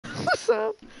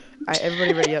up? Alright,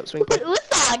 everybody ready up, swing play.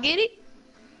 What's up, get it?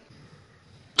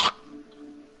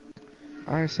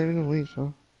 Alright, send me the link,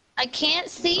 bro. I can't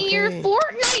see Okay. your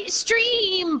Fortnite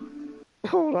stream.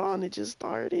 Hold on, it just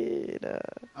started.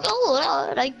 Hold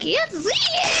on, I can't see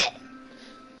it.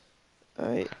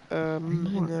 Alright, and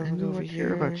then we'll go over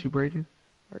here. About you, Brayden.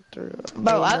 Arthur,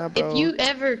 Bro, hey, nah, bro. if you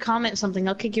ever comment something,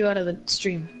 I'll kick you out of the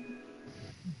stream.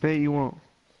 Bet you won't.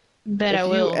 Bet I If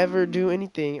will. you ever do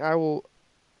anything, I will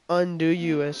undo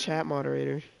you as chat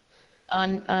moderator.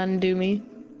 Undo me.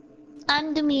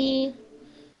 Undo me.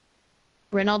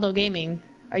 Ronaldo Gaming.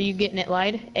 Are you getting it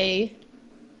lied? A.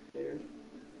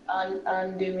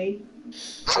 Undo me.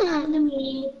 Undo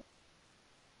me.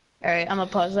 Alright, I'm gonna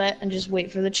pause that and just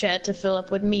wait for the chat to fill up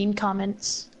with mean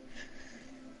comments.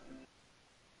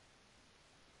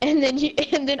 And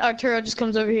then Arturo just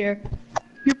comes over here.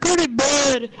 You're pretty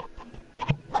bad.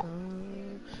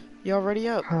 Y'all ready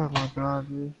up? Oh my god,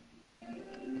 dude.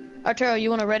 Arturo, you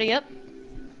wanna ready up?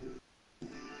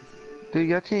 Dude,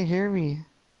 y'all can't hear me.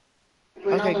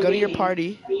 Okay, go to your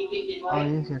party, Oh,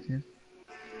 yes, I can.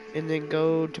 and then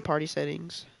go to party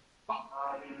settings.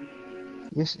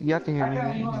 Yes, y'all can hear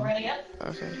Arturo, me. you wanna ready up?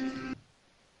 Okay.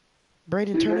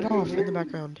 Brayden, turn it off in the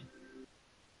background.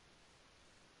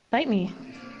 Fight me.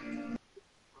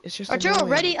 It's just Arturo,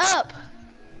 annoying. ready up!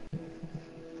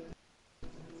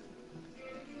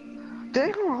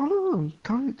 Dang, hold on.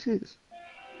 Talk to this.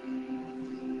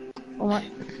 What?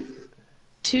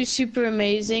 Too super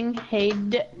amazing. Hey,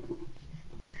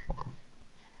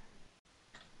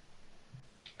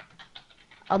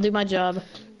 I'll do my job.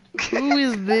 Who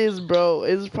is this, bro?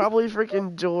 It's probably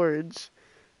freaking George.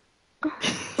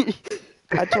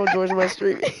 I told George my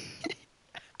stream.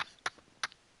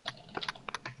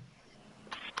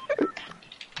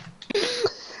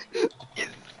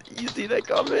 You see that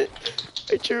comment?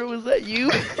 Arturo, was that you?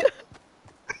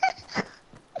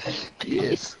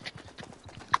 Yes.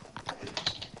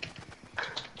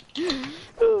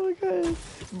 Oh my god.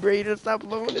 Brayden, stop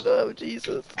blowing it up,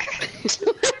 Jesus.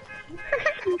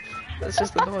 That's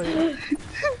just annoying.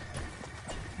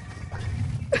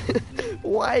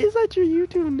 Why is that your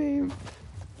YouTube name?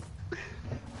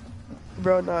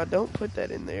 Bro, nah, don't put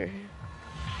that in there.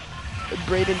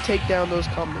 Brayden, take down those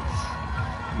comments.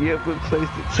 Yep, but place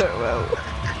the time out.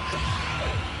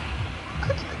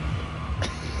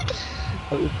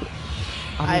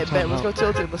 I bet, let's go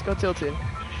Tilted, let's go Tilted.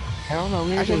 Hell no,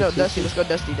 we ain't Actually, going no, Dusty, Tilted.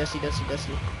 let's go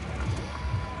Dusty.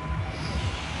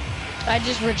 I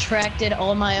just retracted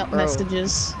all my Bro.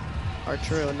 messages.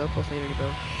 Arturo, no profanity,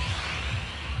 bro.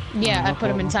 Yeah, No I put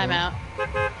him in problem, timeout.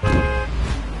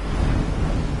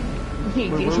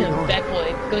 where we going? Back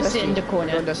boy, go sit in the We're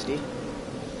corner. going Dusty.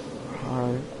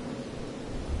 Alright.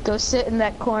 Go sit in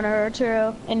that corner,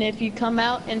 Arturo. And if you come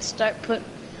out and start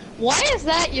why is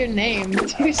that your name?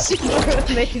 Two super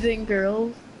amazing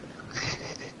girls.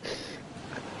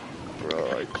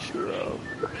 Bro, Arturo.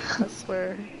 I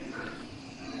swear.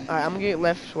 Alright, I'm gonna get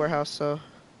left warehouse, so.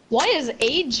 Why is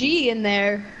AG in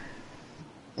there?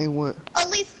 And what?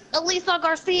 Elisa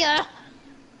Garcia.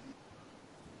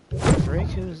 Frick,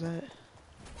 who is that?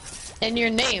 And your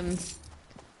name.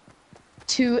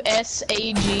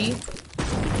 2SAG.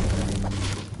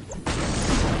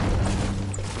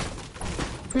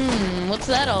 What's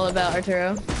that all about,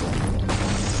 Arturo?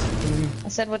 I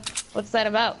said, what's that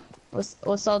about?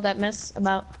 What's all that mess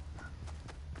about?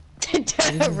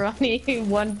 Ronnie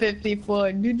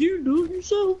 154. Did you do it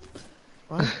yourself?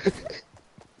 What?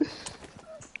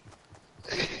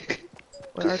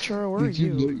 Wait, Arturo, where are Did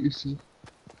you you? know yourself?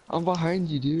 I'm behind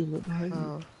you, dude. I'm behind you.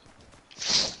 Oh.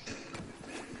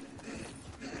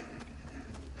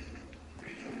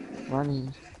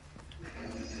 Ronnie,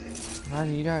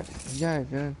 you got a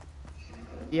gun.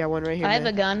 Yeah, one right here. I have a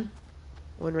man. gun.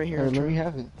 One right here. Hey, let Arturo. me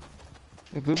have it.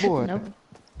 Hey, good boy. Nope.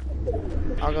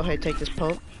 I'll go ahead and take this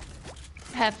pump.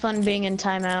 Have fun being in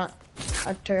timeout,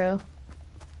 Arturo.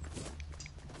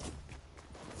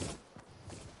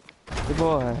 Good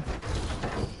boy.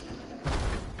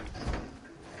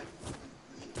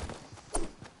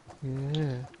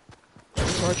 Yeah.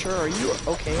 Archer, are you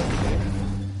okay?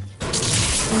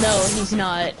 No, he's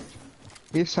not.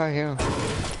 Yes, I am.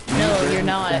 No, you're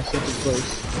not. Second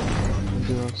place.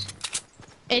 Girls.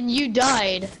 And you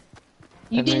died.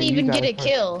 You And didn't then you even get died a first.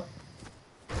 kill.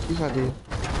 Yes, I did.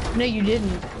 No, you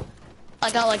didn't. I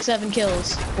got like 7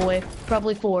 kills, boy.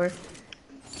 Probably 4.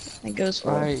 It goes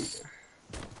 4. Alright.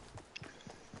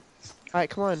 Alright,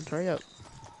 come on, hurry up.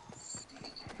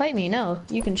 Fight me, no.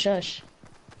 You can shush.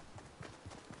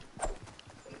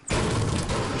 Here,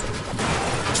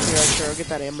 Archer, get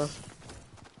that ammo.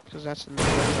 Because that's the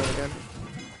gun.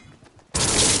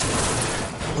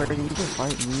 Where you can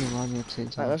fight me and Ronnie at the same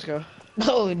Alright, time. let's go.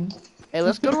 Oh, Hey,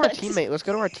 let's go to our that's- teammate. Let's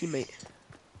go to our teammate.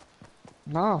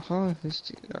 Nah, fine.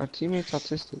 Our teammate's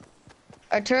autistic.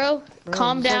 Arturo, Bro,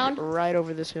 calm he's like down. right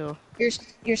over this hill.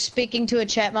 You're speaking to a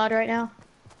chat mod right now.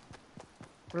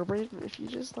 Bro, Brayden, if you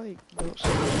just like don't say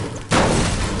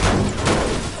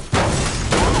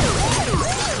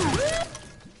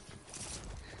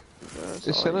that's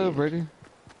Just all I shut up, need. Brady.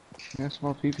 That's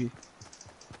small pee-pee.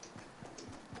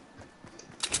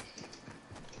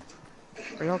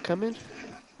 Are y'all coming?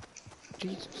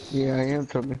 Jesus. Yeah, I am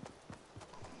coming.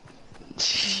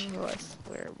 Oh, I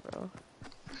swear, bro.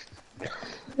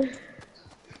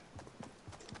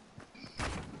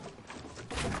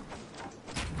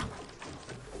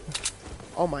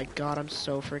 Oh my god, I'm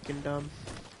so freaking dumb.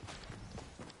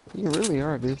 You really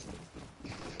are, dude.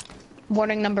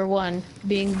 Warning number 1,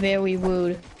 being very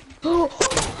rude. No,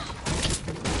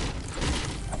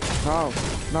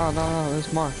 no,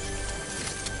 that's mine.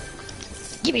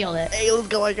 Give me all that. Hey, let's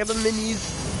go, I got the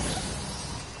minis.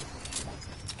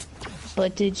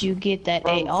 But did you get that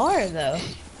Bro. AR though?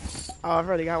 Oh, I've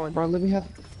already got one. Bro, let me have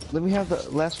the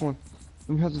last one.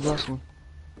 Let me have the last one.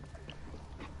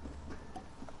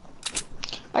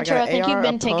 Arturo, got I think AR, you've a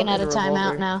been taken pump, out and of a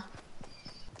timeout revolver.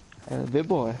 now. Big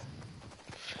boy.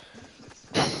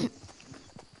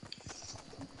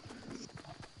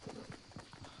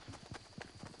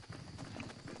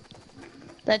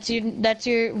 That's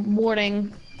your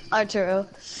warning, Arturo.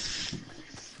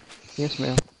 Yes,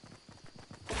 ma'am.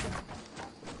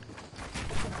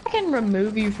 I can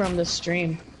remove you from the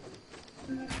stream.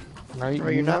 Right? Bro,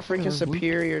 you're not gonna freaking remove-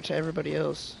 superior to everybody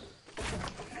else.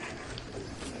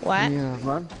 What? Yeah,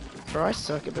 run. Bro, I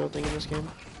suck at building in this game.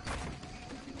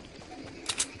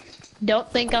 Don't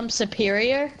think I'm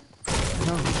superior?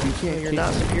 No, you No, can't. you're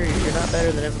not superior. You're not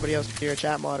better than everybody else. You're a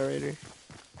chat moderator.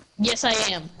 Yes, I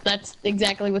am. That's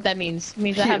exactly what that means. It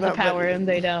means I You're have the not better power than and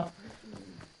they don't.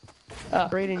 Oh,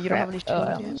 Brayden, you don't crap. have any Oh, shield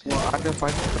well. cams? Well, I can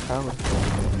fight for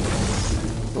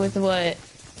power. With what?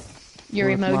 Your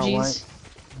With my emojis? white-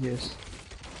 Yes.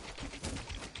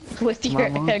 With My your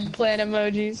emoji? eggplant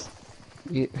emojis?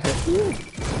 Yeah.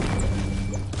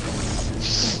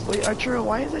 Wait, Arturo,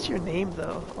 why is that your name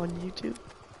though on YouTube?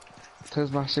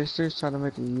 Because my sister's trying to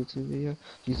make a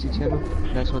YouTube channel.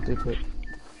 That's what they put.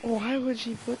 Why would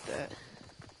she put that?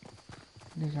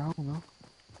 Nigga, I don't know.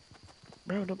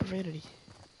 Bro, no profanity.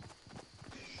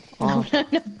 No, Oh, no,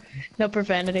 no. No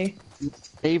profanity.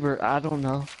 neighbor, I don't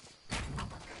know.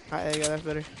 Alright, there you go, that's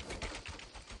better.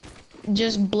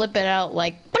 Just blip it out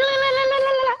like.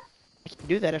 I can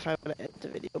do that if I want to edit the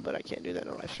video, but I can't do that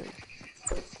on live stream.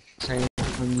 Saying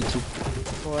on YouTube.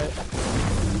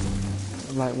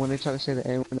 What? Like when they try to say the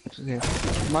A when they say,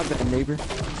 my bad neighbor.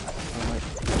 I'm like,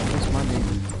 that's my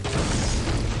neighbor.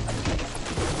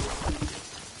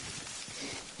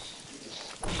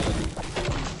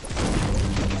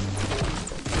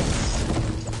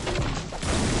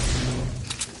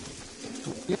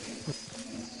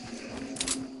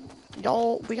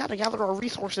 Y'all, we gotta gather our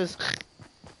resources.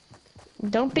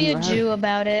 Don't be a Dude, Jew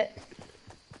about it.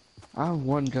 I have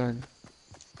one gun.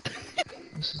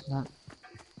 This is not.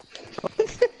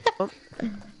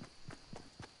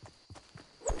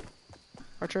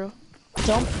 Arturo,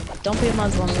 Don't be a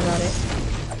Muslim about it.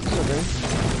 It's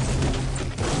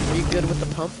okay. are you good with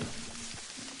the pump?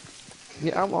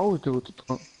 Yeah, I'm always good with the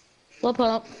pump. Lil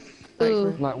Pump. Thanks, Ooh.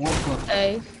 man. Like one pump.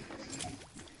 Hey.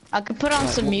 I could put on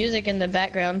Like, some what- music in the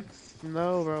background.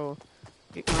 No, bro.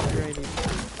 Get copyrighted.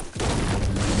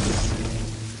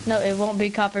 No, it won't be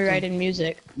copyrighted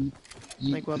music. You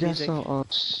Like what got music? some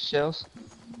shells?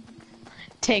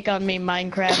 Take on me,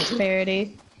 Minecraft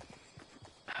parody.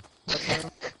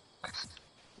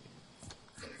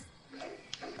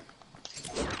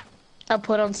 I'll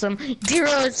put on some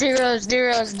zeros, zeros,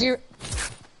 zeros, zero.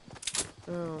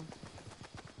 Oh.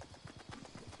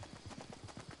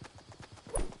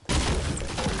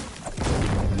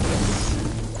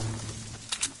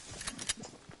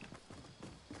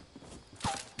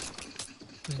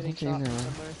 Getting Okay, shot now. from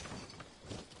somewhere.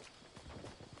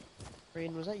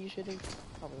 Brayden, was that you shooting?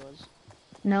 Probably was.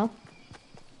 No.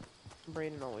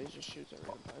 Brayden always just shoots at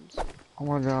random times. I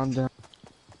want to go on down.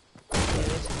 Okay,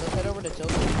 let's head over to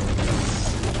Tilted.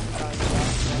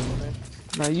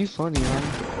 Now you funny, man.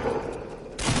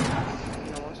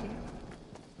 You don't want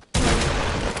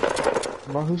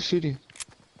to? Bro, who's shooting?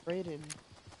 Brayden,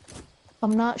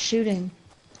 I'm not shooting.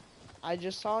 I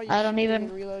just saw you I don't shoot even-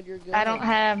 and reload your gun. I don't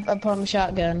have a pump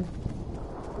shotgun.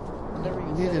 Never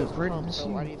even Neither, said it was a Brayden, pump, this so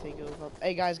you. why do you think it was a pump?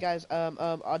 Hey guys,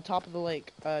 on top of the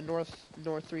lake, north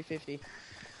 350.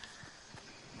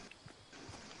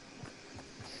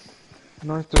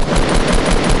 North 3.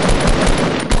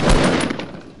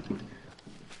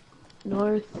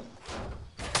 North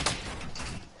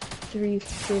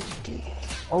 350.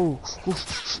 Oh.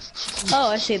 Oh,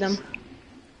 I see them.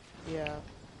 Yeah.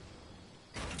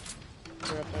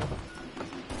 They're up there.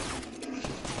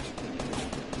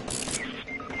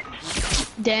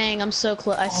 Dang, I'm so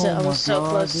close. Oh I my was so god,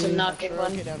 close to dude. knocking Arturo,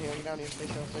 one. get down here, get down here. Stay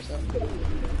still, stay still.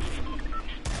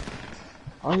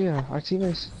 Oh yeah, our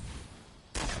teammates.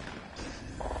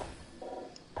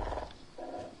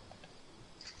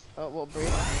 Oh, well,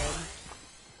 Braden's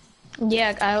dead.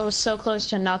 Yeah, I was so close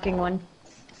to knocking one.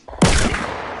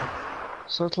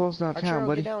 So close downtown, Arturo,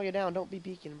 buddy. get down. Don't be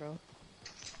peeking, bro.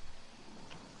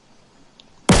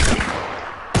 Well,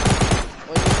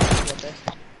 you can go up there.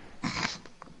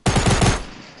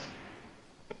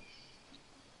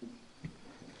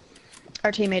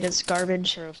 Our teammate is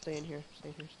garbage. Arturo, stay in here. Stay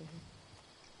here, stay here.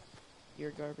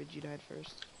 You're garbage, you died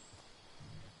first.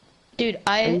 Dude,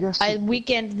 Hey, that's I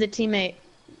weakened the teammate.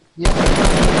 yeah.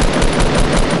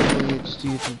 Yeah, just do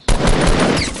your thing.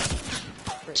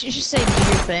 Did you just say do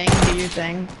your thing? Do your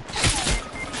thing.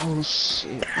 Oh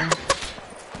shit, man.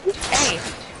 Hey!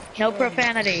 No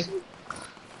profanity.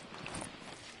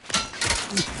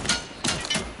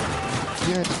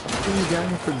 Yeah, put me down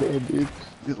here for dead, dude.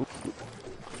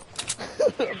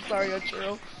 I'm sorry,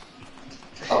 Arturo.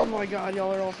 Oh my god,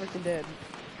 y'all are all freaking dead.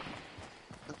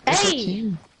 It's our Hey!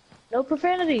 team. No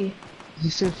profanity. He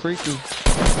said freaking.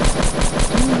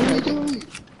 Dude, what are you doing?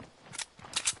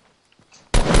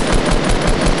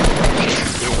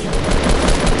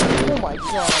 Oh my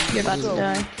god, You're about to so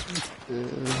die.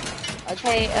 I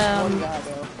Hey, one guy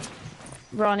though.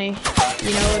 Ronnie,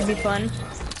 you know what would be fun?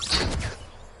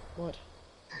 What?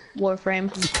 Warframe.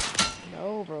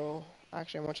 No, bro.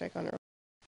 Actually, I'm gonna check on her.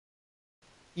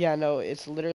 Yeah, no, it's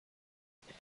literally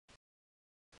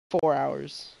 4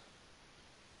 hours.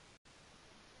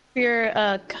 Your,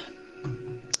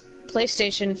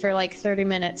 PlayStation for like 30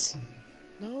 minutes.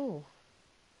 No.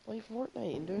 Play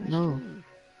Fortnite and during the No. stream.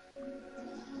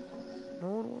 No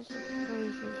one wants to play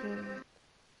freaking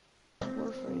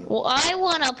Warframe. Well, I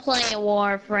wanna play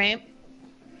Warframe.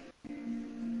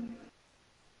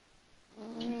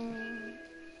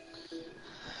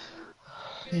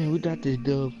 Yeah, we got this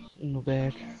dub in the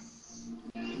bag.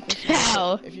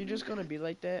 How? If you're just gonna be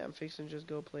like that, I'm fixing to just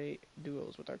go play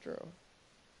duos with Arturo.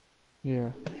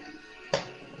 Yeah.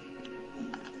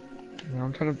 Yeah,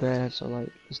 I'm kind of bad, so like,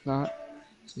 it's not.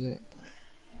 Yeah.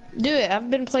 Do it. I've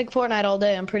been playing Fortnite all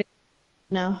day. I'm pretty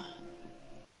now.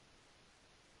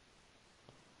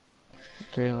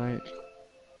 Okay, like,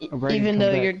 Brayden Even come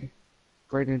though back. you're...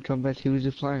 Brayden come back, he was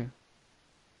just playing.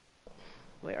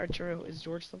 Wait, Arturo, is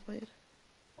George still playing?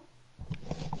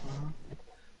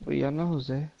 But yeah, I know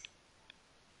Jose.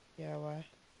 Yeah, why?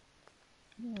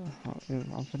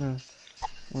 I'm gonna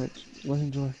let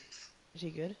him join. Is he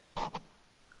good?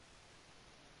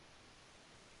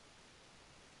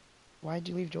 Why'd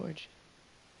you leave George?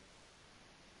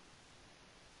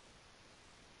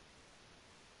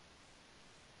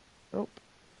 Nope.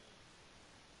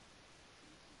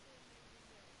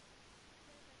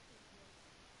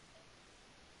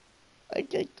 I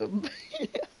kicked him.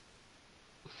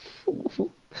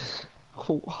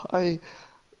 Why?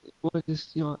 What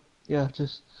just you know? Yeah,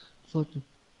 just fucking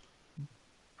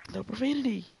No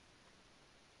profanity.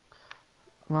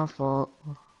 my fault.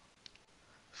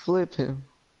 Flip him.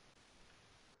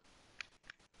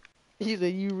 He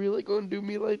said, "You really gonna do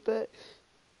me like that?"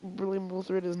 Brilliant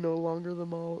Thread is no longer the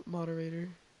moderator.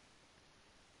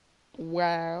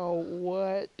 Wow,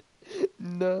 what?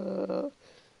 No.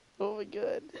 Oh my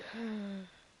god.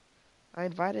 I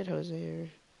invited Jose here.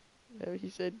 He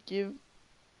said, give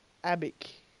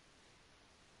Abic.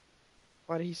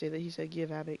 Why did he say that? He said, give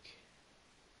Abic.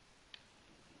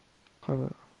 Hold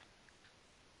up.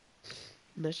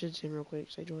 Message him real quick,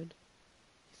 say join.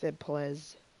 He said,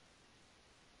 Plez.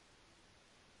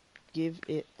 Give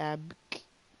it Abic,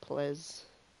 Plez.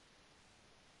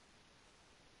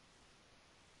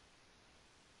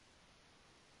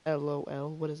 LOL,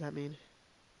 what does that mean?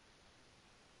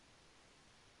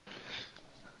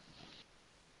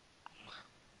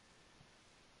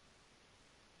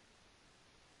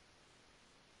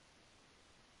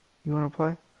 You wanna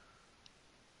play?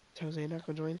 Is Jose not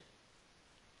gonna join?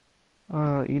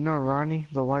 You know Ronnie,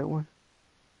 the white one?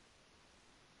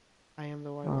 I am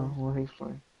the white one. Well he's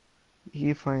playing.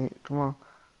 He's playing. Come on.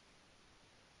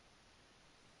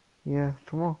 Yeah,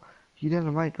 come on. You done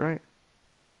the mic, right?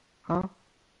 Huh?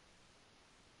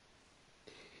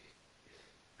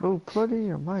 Bro, plug in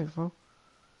your mic, bro.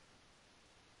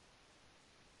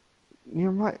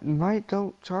 Your mic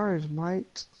don't charge.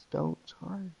 Mics don't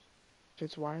charge. If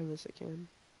it's wireless, it can.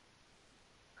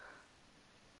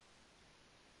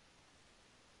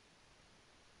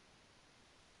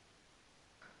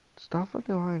 Stop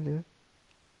fucking lying, dude.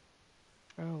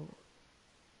 Oh.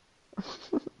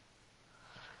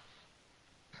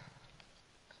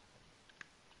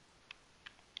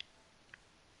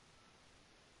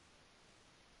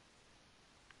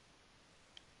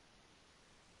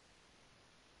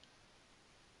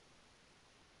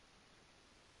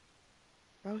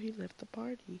 Oh, he left the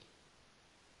party.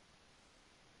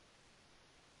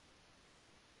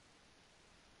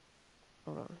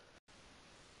 Hold on.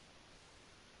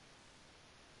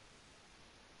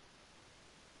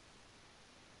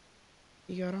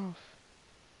 He got off.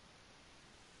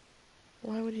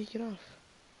 Why would he get off?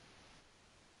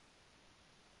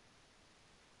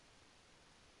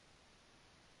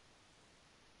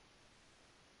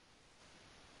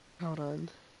 Hold on.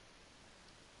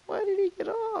 Why did he get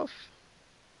off?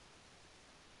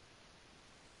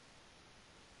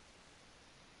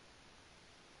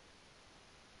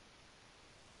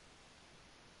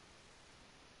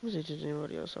 Was it just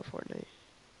anybody else on Fortnite?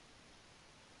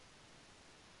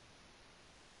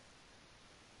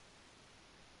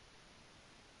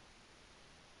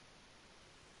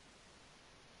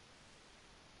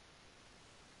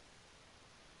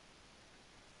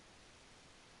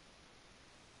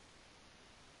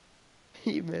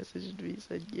 He messaged me,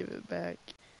 said give it back.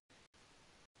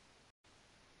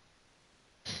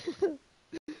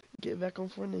 Get back on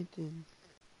Fortnite then.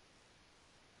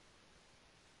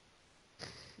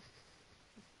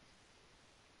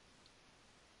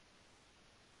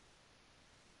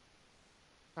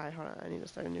 Alright, hold on. I need to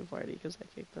start a new party because I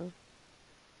kicked them.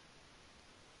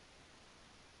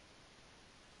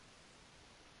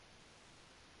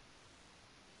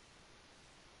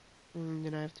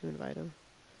 Then I have to invite him.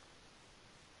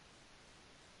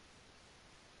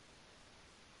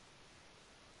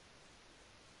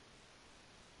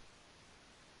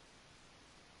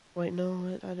 Wait,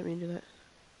 no, I didn't mean to do that.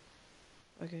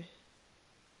 Okay.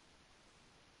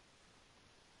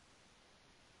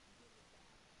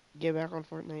 Get back on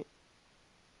Fortnite.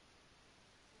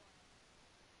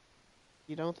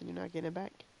 You don't, then you're not getting it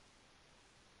back.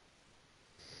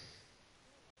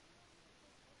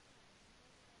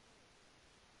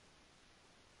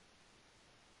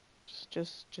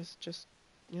 Just,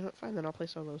 you know what, fine, then I'll play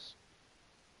solos.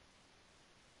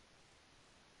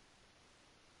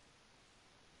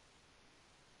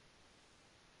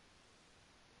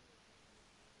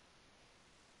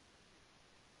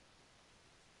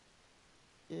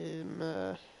 Um,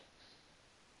 uh,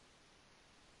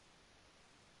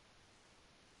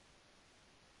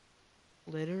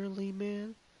 Literally,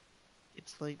 man,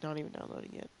 it's like not even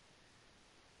downloading yet.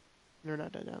 They're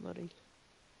not done downloading.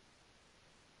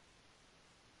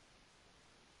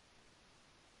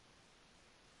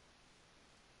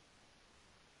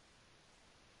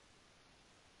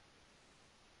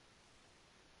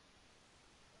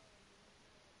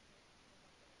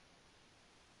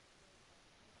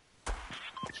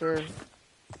 Sure.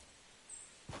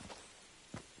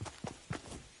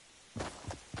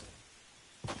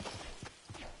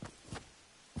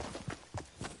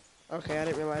 Okay, I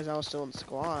didn't realize I was still in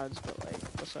squads, but like,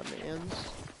 what's up, mans?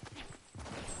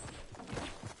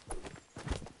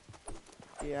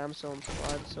 Yeah, I'm still in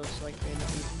squads, so it's like random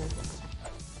people.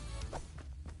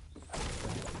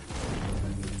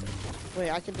 Wait,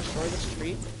 I can destroy the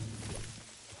street?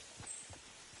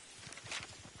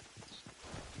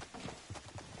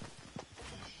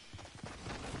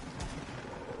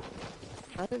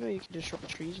 I didn't know you could destroy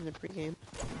trees in the pregame.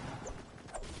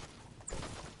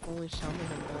 Only some of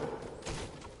them though.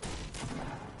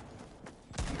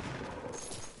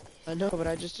 I know, but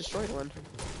I just destroyed one.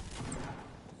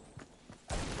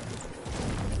 I'm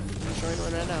destroying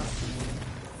one right now.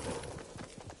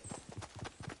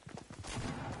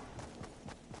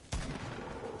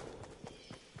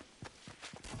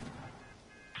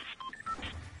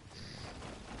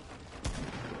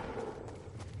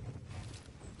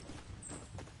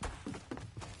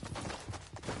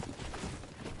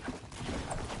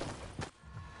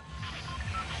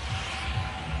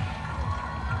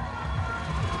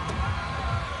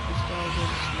 This guy's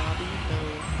in snobby? No.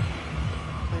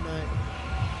 Why not?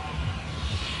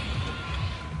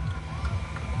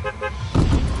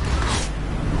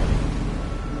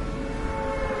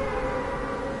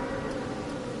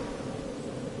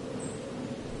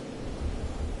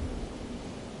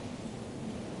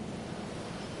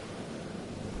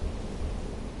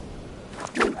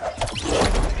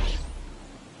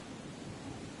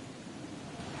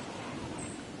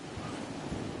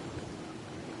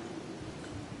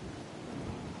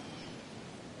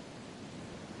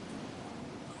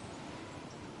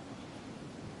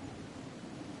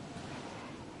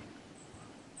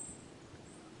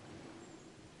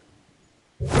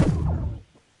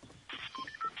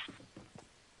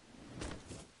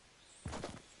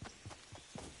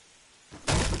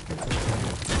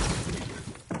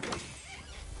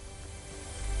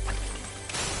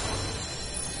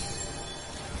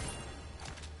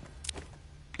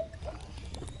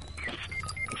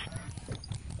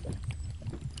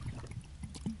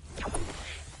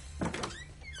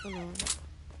 Come on.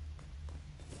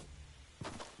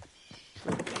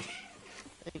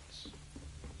 Thanks.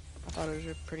 I thought it was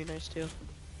a pretty nice deal.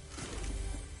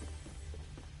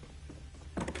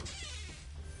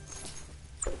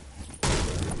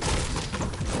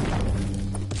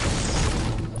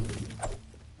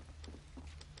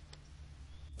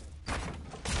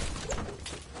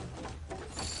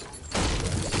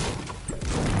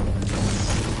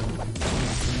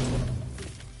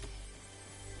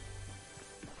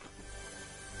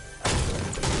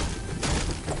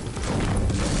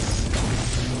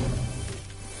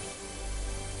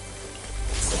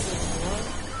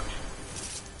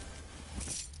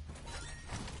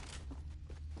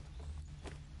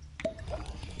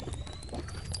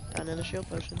 Another shield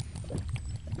potion.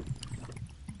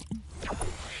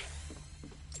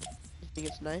 You think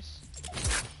it's nice?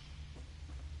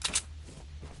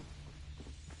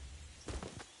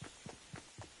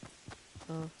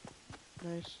 Oh,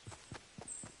 nice.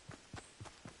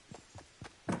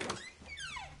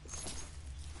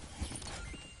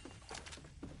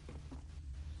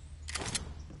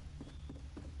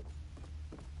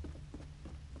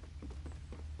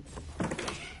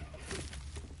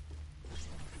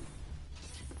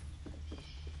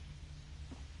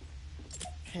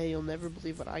 Hey, you'll never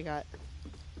believe what I got.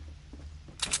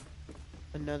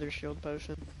 Another shield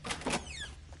potion.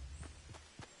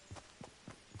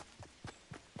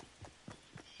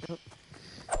 Yep.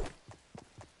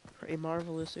 Pretty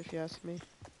marvelous if you ask me.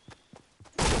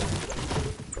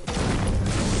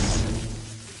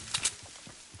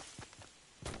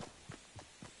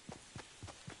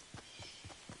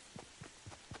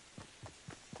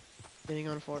 Getting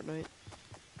on Fortnite.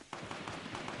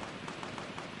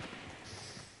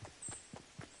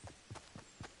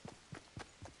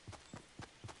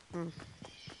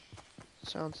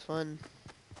 Sounds fun.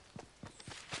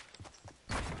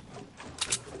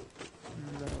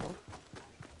 No.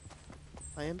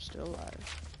 I am still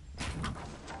alive.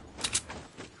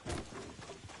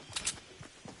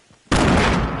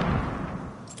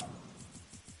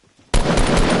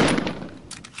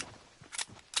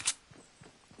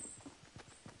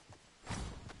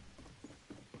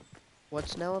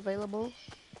 What's now available?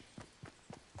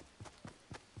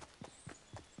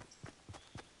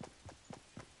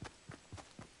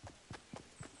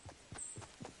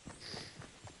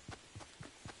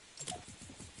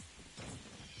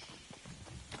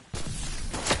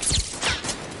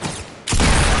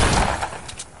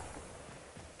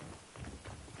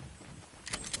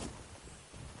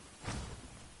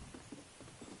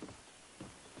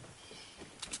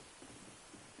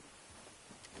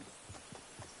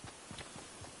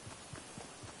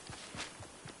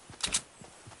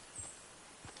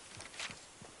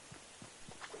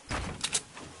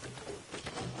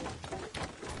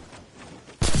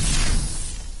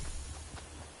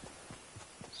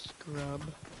 Scrub.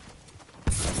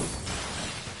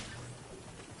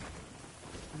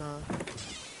 Nah.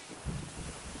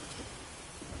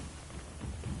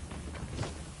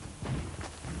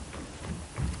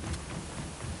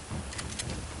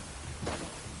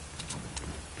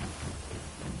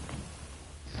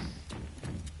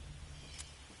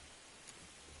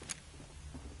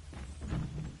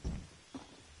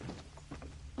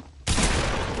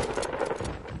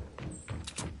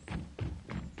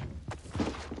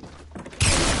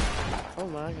 Oh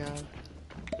my god.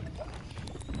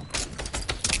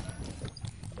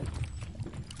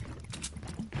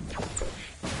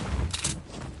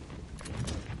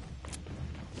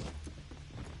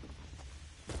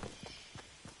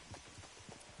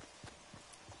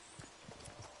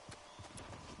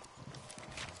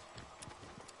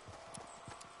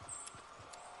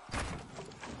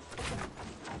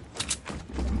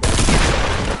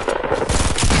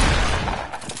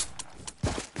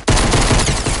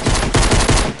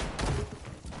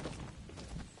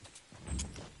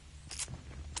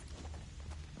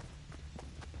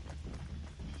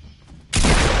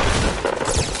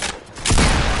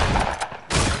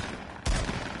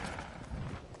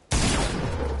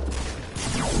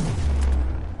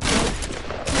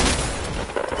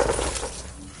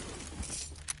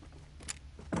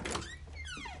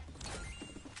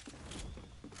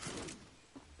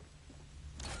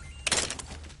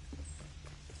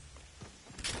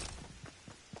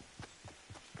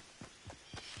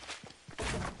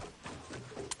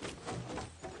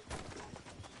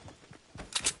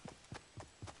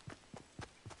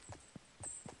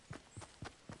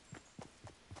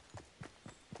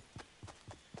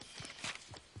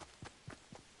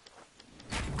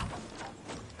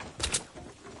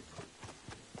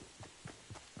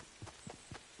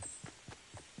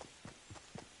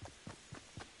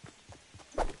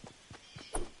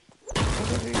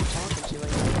 see like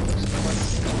stuff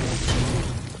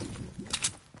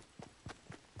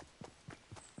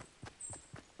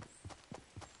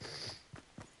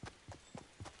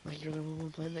like you're the only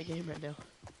one playing that game right now.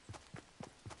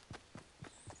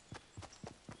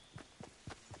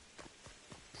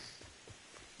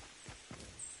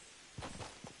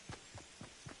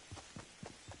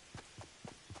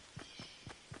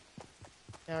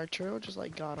 Yeah, our trail just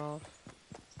like got off.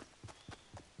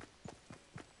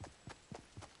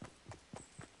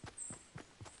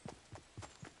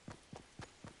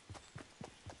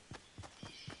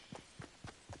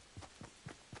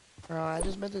 Bro, I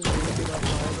just met this really dude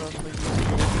online on like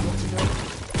YouTube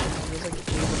it was like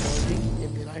 8 in the morning,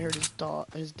 and then I heard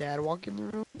his dad walk in the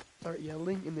room, start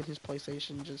yelling, and then his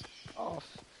PlayStation just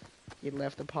off. He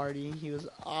left the party. He was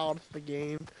out of the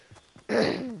game.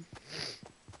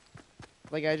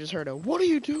 Like I just heard a "What are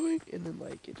you doing?" and then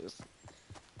like it just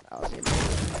I was in.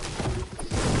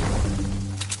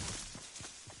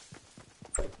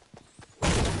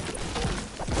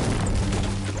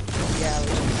 Yeah,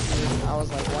 like, I was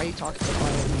like, "Why are you talking so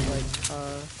quiet?" And he's like,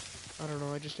 I don't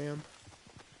know. I just am."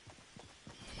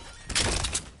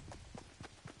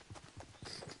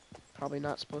 Probably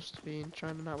not supposed to be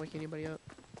trying to not wake anybody up.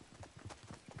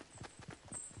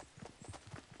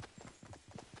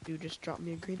 Dude, just drop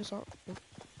me a green assault.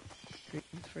 Green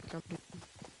for company.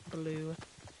 Blue.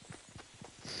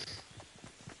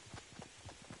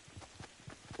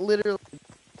 Literally.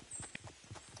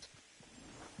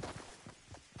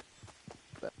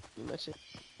 That's it.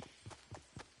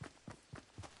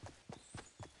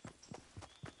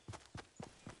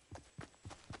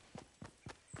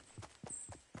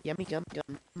 Yummy gum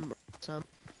gum. Some.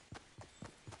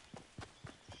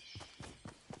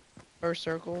 First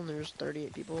circle, and there's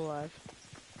 38 people alive.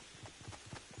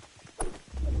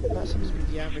 That seems to be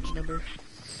the average number.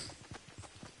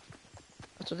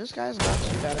 So this guy's not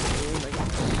too bad at the game, I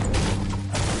guess.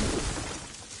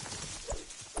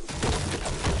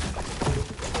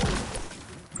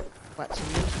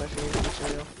 Platinum's my favorite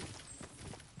material.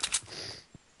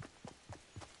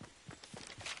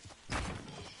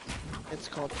 It's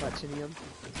called platinum.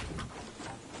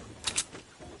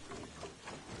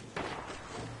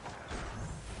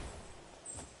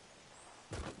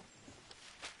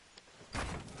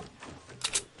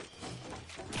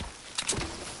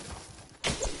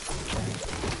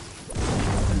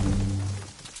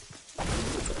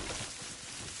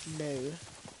 No.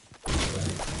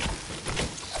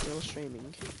 Still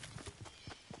streaming.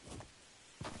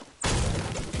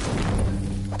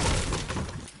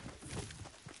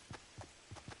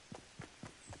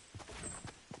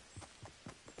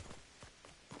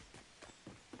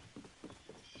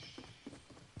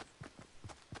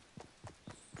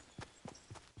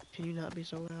 Can you not be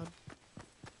so loud?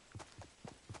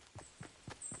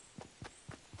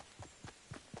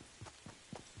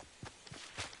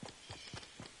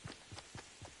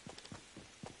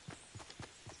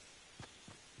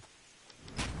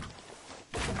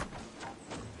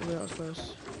 Oh, that was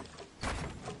close.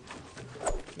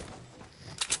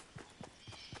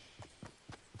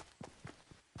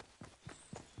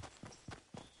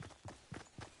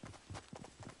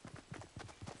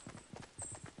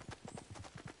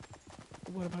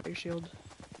 What about your shield?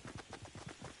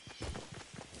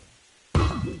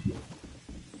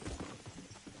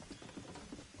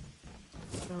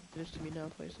 Don't do this to me now,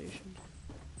 PlayStation.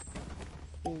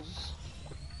 Pulls.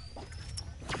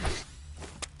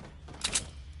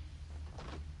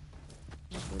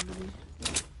 Just one to me.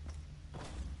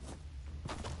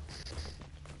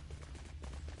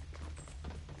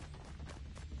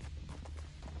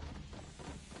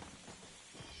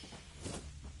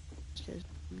 This guy's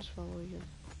I'm just following him.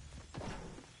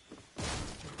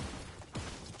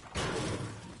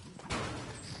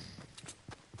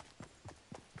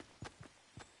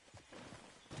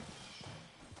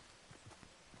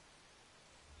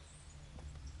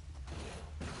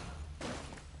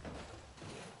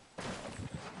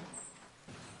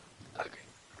 Okay.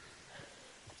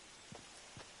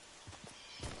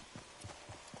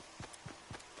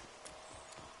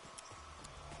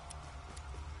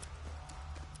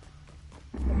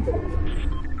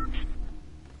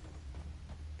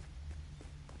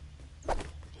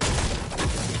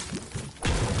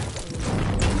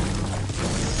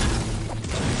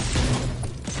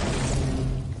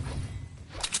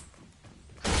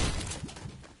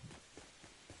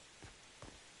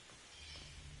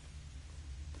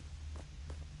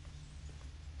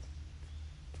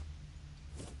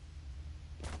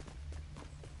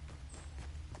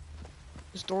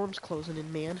 The storm's closing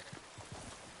in, man.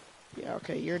 Yeah,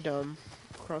 okay, you're dumb.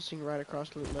 Crossing right across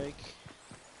the lake.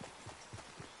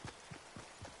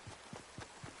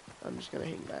 I'm just gonna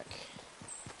hang back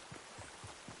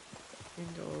and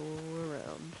go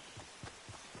around.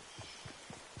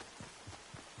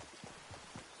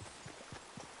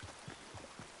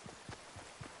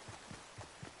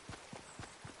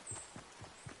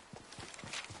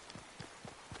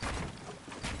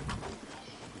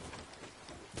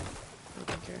 I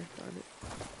don't care, darn it.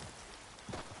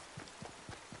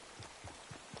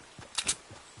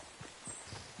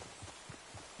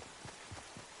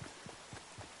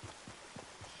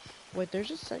 Wait,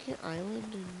 there's a second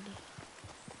island in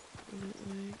it,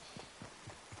 like...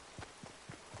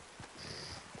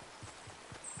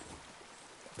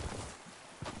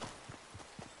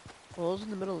 Well, it was in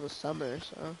the middle of the summer,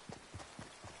 so...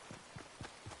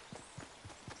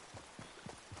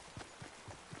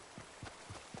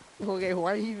 Okay,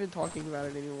 why are you even talking about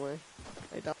it anymore?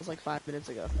 Like, that was like 5 minutes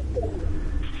ago.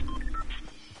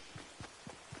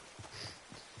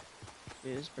 It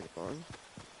is pretty long.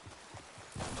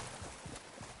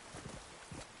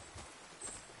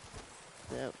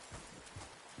 Yep.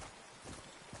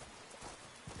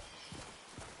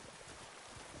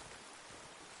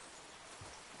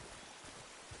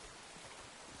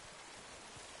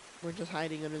 We're just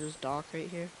hiding under this dock right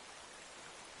here.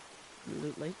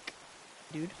 Loot Lake.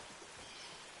 Dude.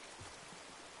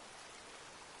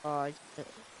 Oh, I can't.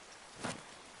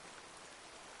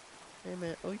 Hey,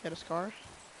 man. Oh, you got a scar?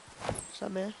 What's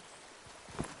up, man?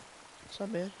 What's up,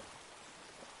 man?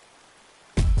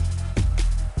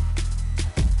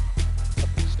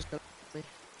 He's just gonna...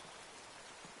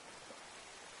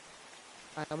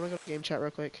 Alright, I'm gonna go to game chat real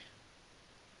quick.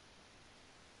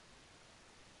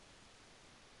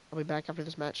 I'll be back after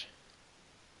this match.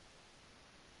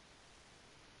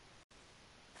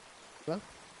 Hello?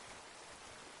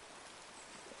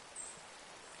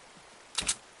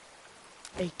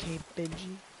 AK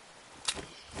Benji.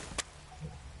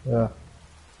 Yeah.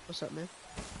 What's up, man?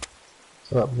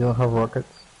 So you don't have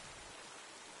rockets?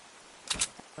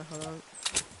 Hold on.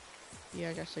 Yeah,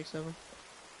 I got 6 of them.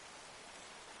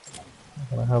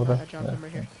 Can I have that? I dropped Yeah. them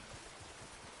right here.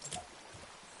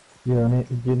 You don't need.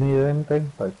 Do you need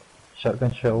anything like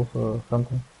shotgun shells or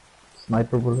something?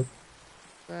 Sniper bullet?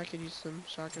 I could use some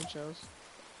shotgun shells.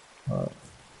 Oh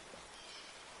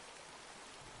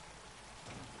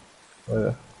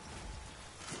yeah.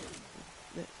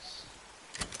 Next.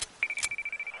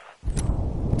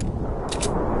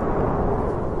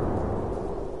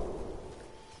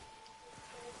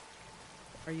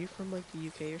 Are you from like the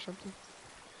UK or something?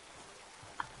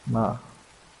 Nah.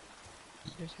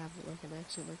 You just have like an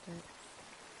accent like that.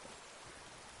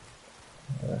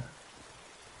 Yeah.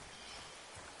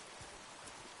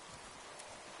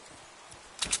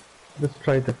 Just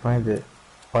try to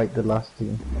fight the last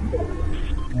team.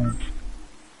 Mm.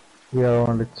 We are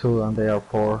only 2 and they are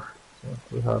 4, so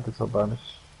we have this advantage.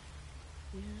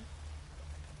 Yeah.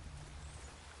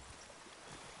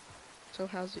 So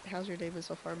how's your day been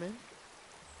so far, man?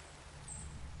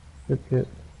 Good, good.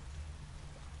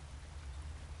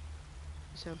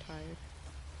 You sound tired.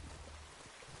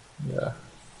 Yeah.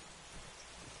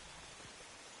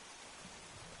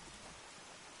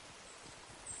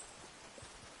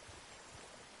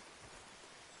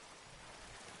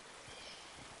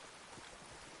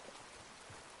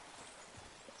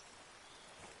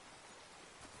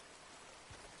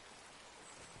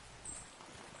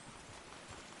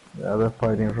 Yeah, they're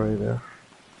fighting right there.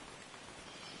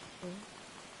 Yeah.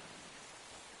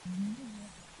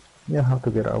 You have to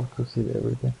get out to see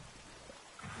everything.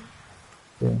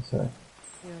 Stay inside.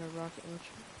 You got a rocket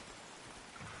launcher.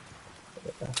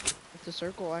 If the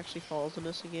circle actually falls on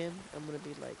us again, I'm gonna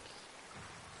be like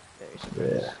very Yeah.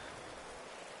 surprised.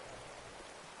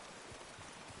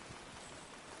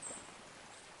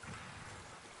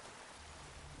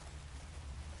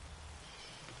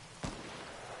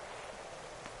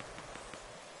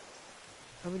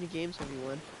 How many games have you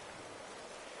won?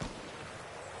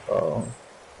 Um,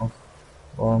 on,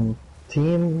 on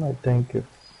team, I think it's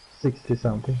 60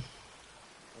 something.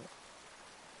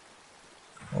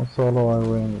 On solo, I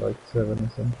win like 70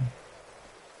 something.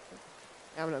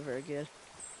 I'm not very good.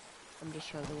 I'm just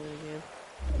trying to win again.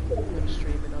 I'm gonna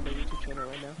stream it on my YouTube channel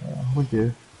right now. Would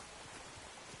you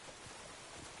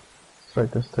try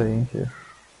to stay in here?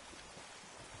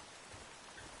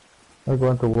 I'm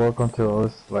going to work until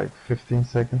it's like 15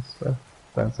 seconds left,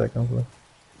 10 seconds left.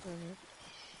 Okay.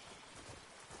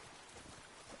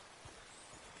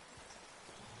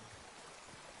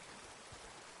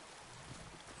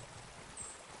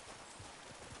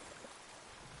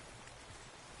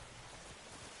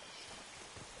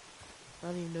 I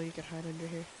don't even know you could hide under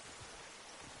here.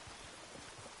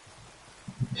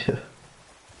 Yeah.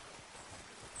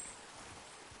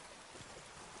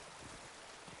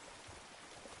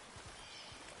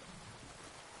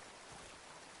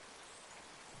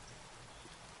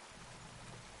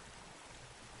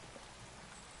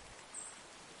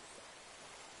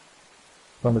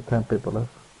 Only 10 people left.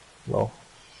 Low.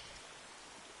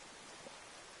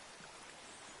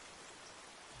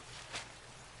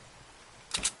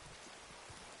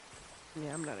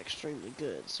 Yeah, I'm not extremely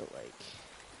good, so like,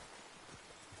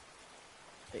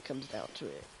 if it comes down to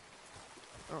it,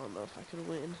 I don't know if I could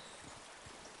win.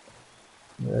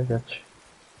 Yeah, I got you.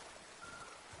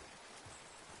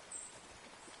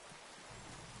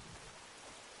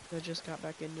 I just got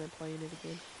back in there playing it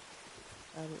again.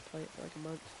 I haven't played it for like a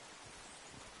month.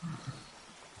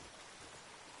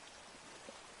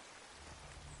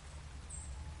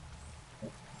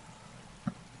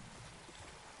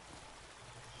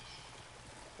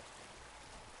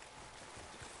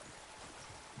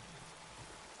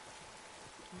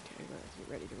 Okay, let's get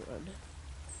ready to run.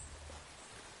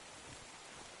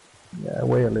 Yeah,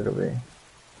 wait a little bit.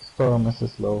 Storm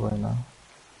is slow right now.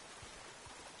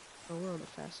 Oh, we're on the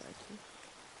fast side too.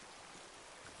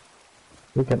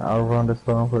 We can outrun the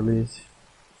storm release.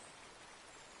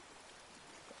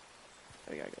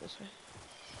 I gotta go this way.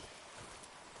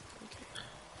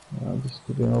 Okay. Just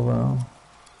keeping over.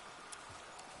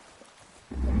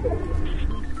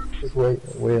 Just wait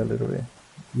a little bit.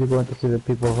 You're going to see the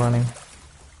people running.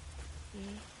 Yeah.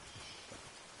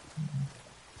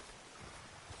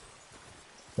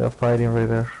 They're fighting right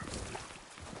there.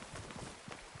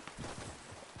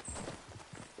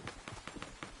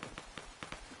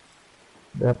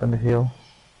 They're up on the hill.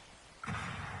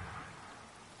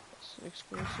 Some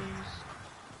explosives.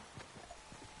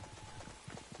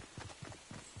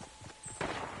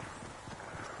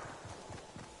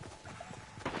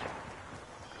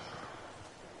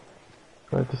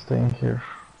 Try to stay in here.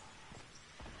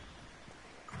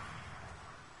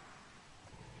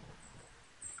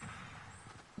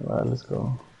 Alright, let's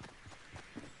go.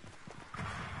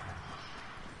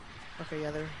 Okay,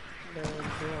 yeah, they're on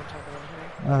top of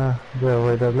that hill. They're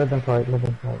right there. Let them fight, let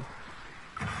them fight.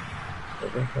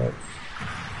 Let them fight.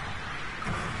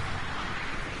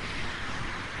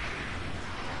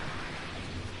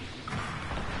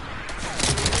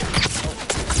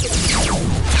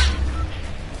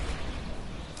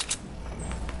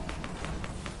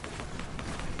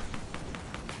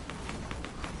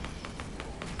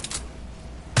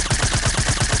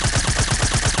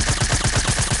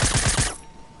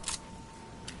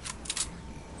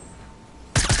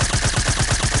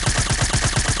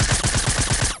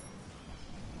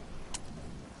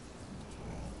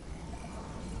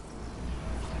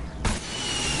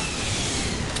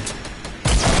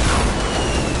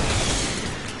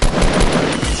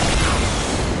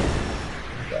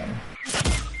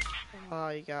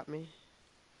 Ah, you got me.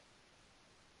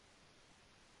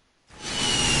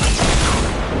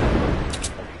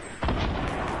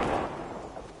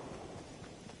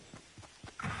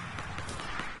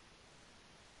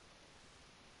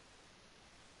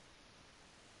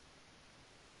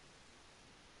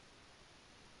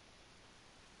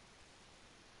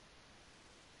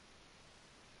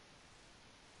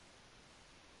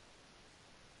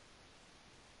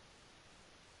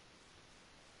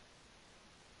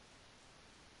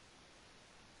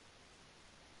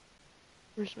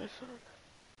 Where's my phone?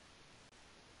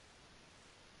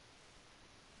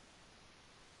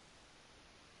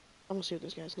 I'm gonna see what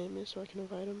this guy's name is so I can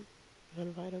invite him. Not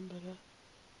invite him, but hello?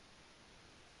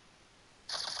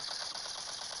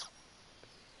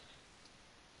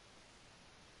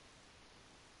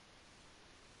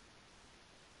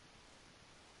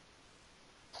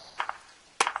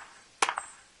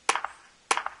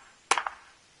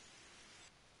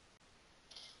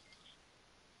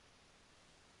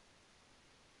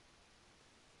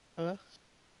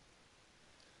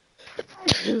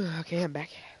 Okay, I'm back.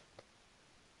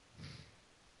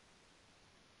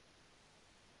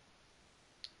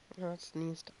 Oh, that's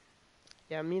neat.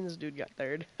 Yeah, me and this dude got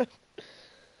third. I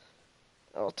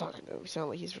was talking to him. He sounded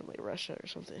like he's from like Russia or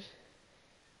something.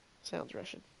 Sounds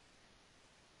Russian.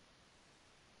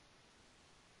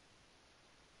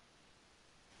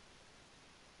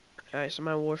 Alright, so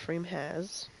my Warframe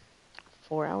has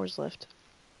 4 hours left.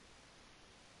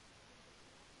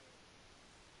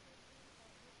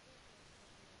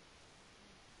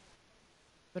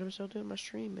 But I'm still doing my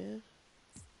stream, man.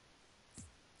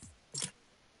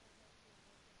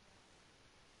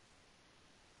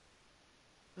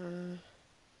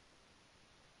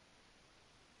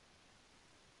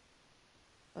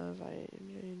 Invite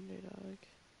dog.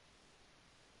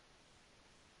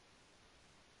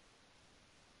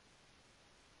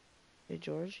 Hey,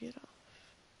 George, get off.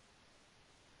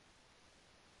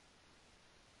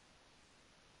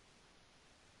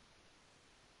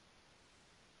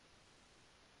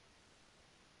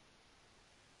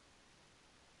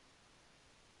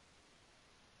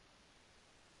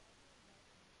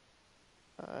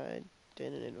 I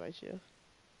didn't invite you.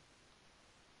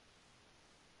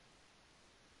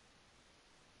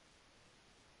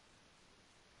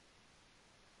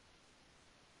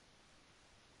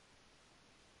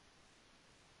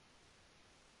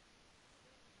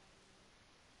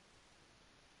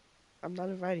 I'm not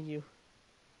inviting you.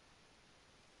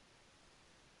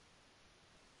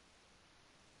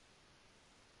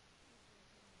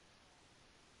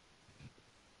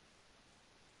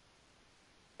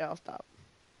 Yeah, I'll stop.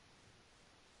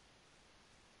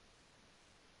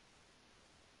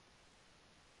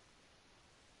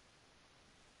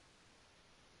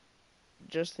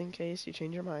 Just in case you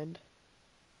change your mind.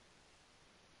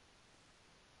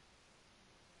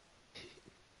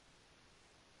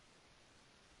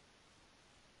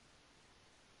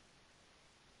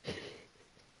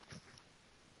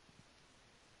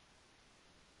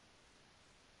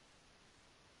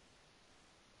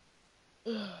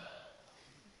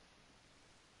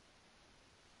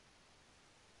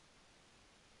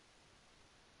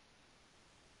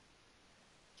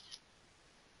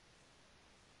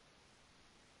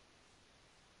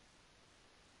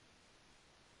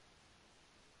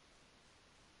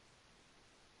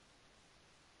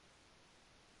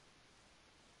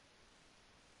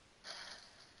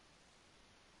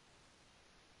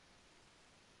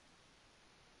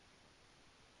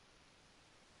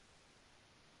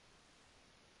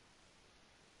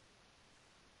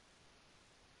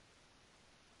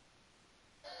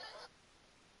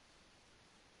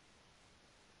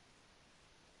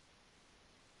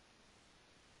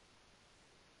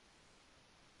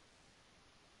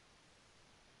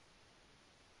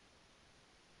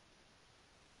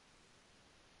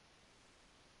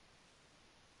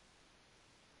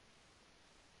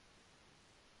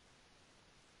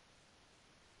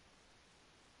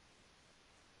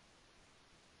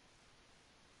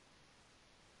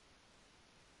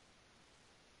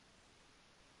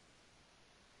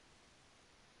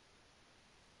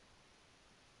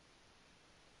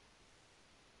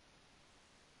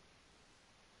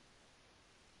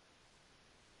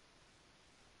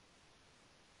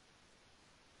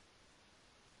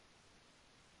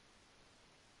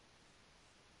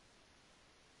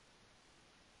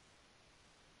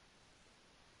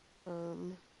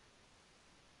 Um,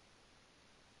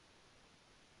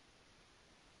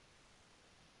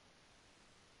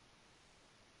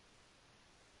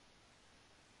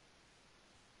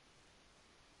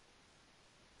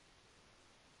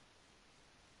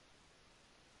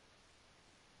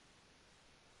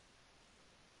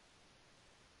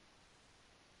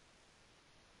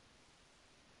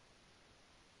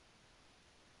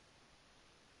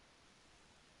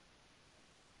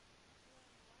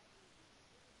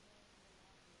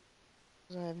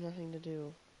 'cause I have nothing to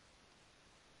do.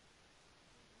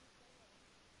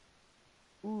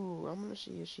 Ooh, I'm gonna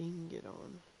see if she can get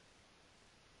on.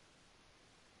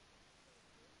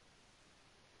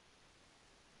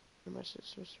 One of my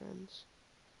sister's friends.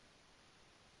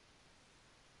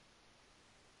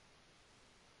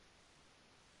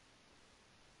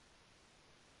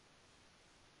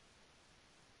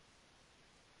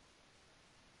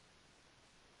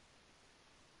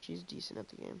 She's decent at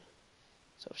the game.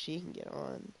 So if she can get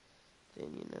on,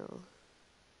 then you know.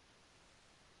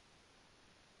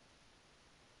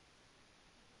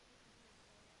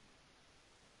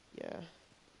 Yeah.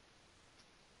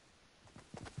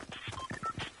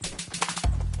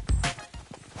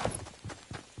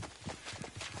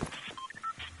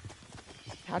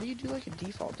 How do you do like a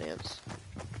default dance?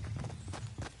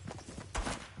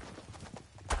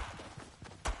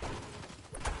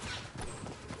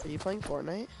 Are you playing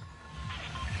Fortnite?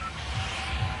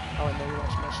 Oh, I know you're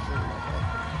watching my stream. Okay.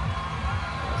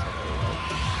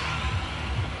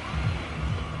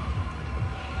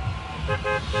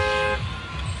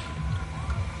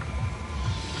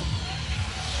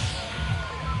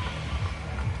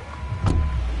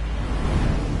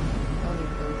 I don't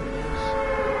even know who it is.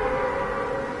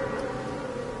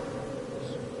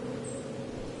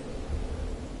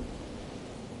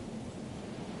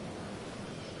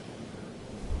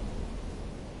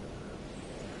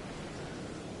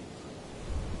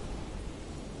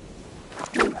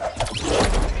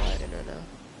 I don't know.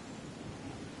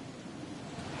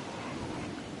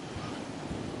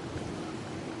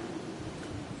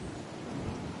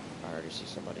 I already see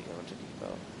somebody going to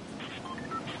depot.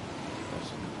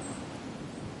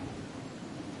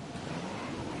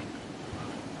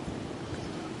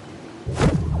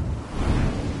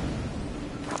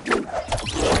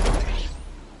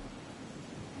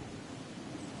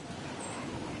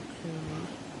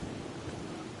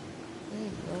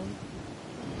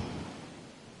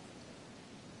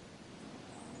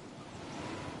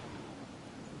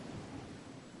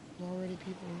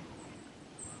 people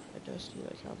at Dusty,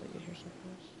 like how they get here so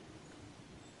fast.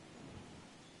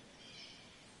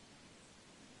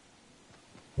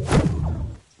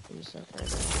 You suck right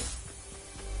now.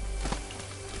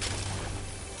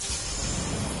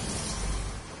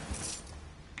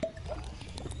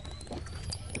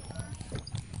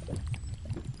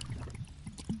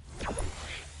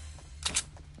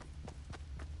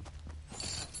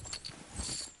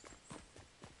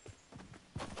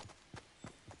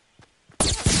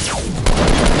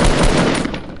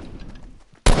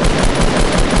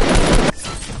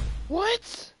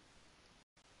 What?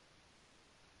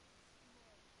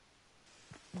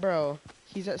 Bro,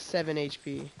 he's at 7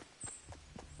 HP.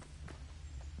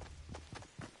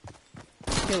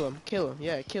 Kill him,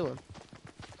 yeah, kill him.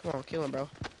 Come on, kill him, bro.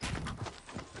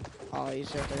 Oh,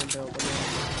 he's out there and built him.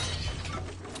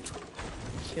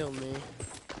 Kill me.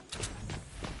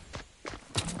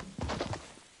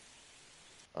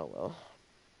 Oh well.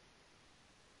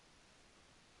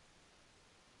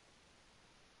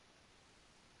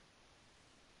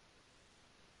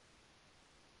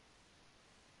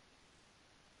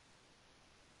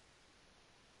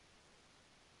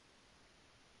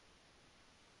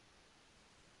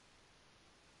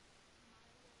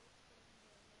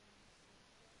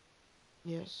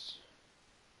 Yes.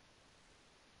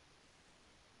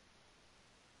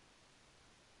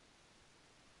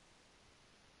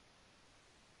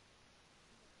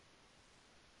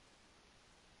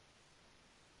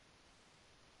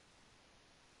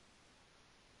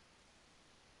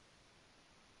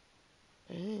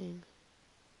 Dang.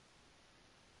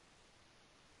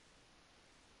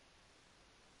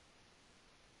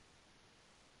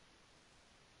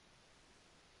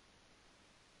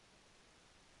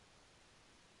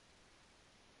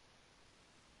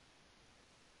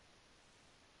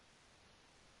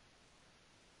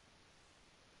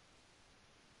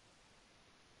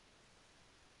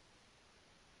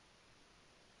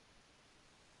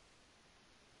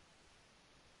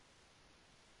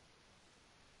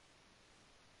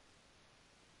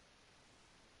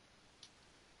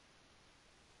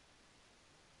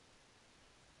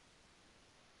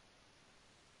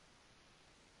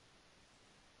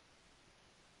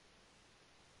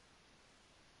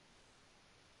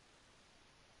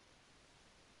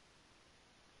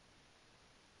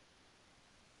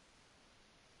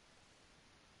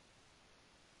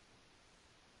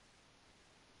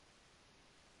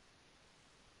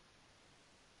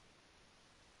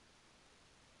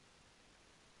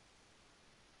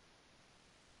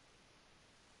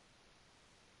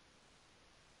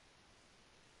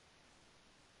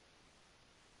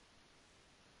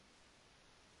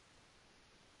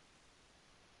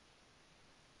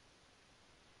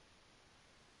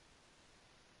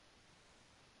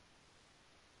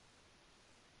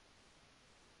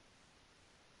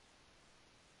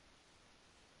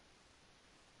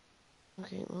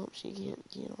 Okay, well, she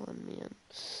can't get on, man.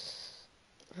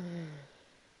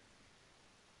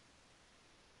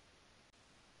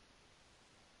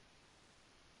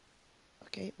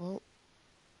 Okay, well,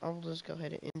 I'll just go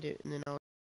ahead and end it, and then I'll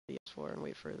PS4 and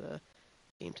wait for the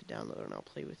game to download, and I'll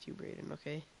play with you, Brayden,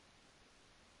 okay?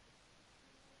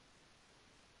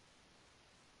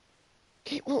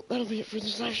 Okay, well, that'll be it for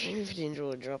this live stream. If you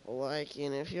enjoyed, drop a like,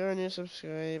 and if you're new,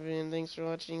 subscribe, and thanks for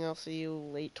watching. I'll see you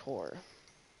later.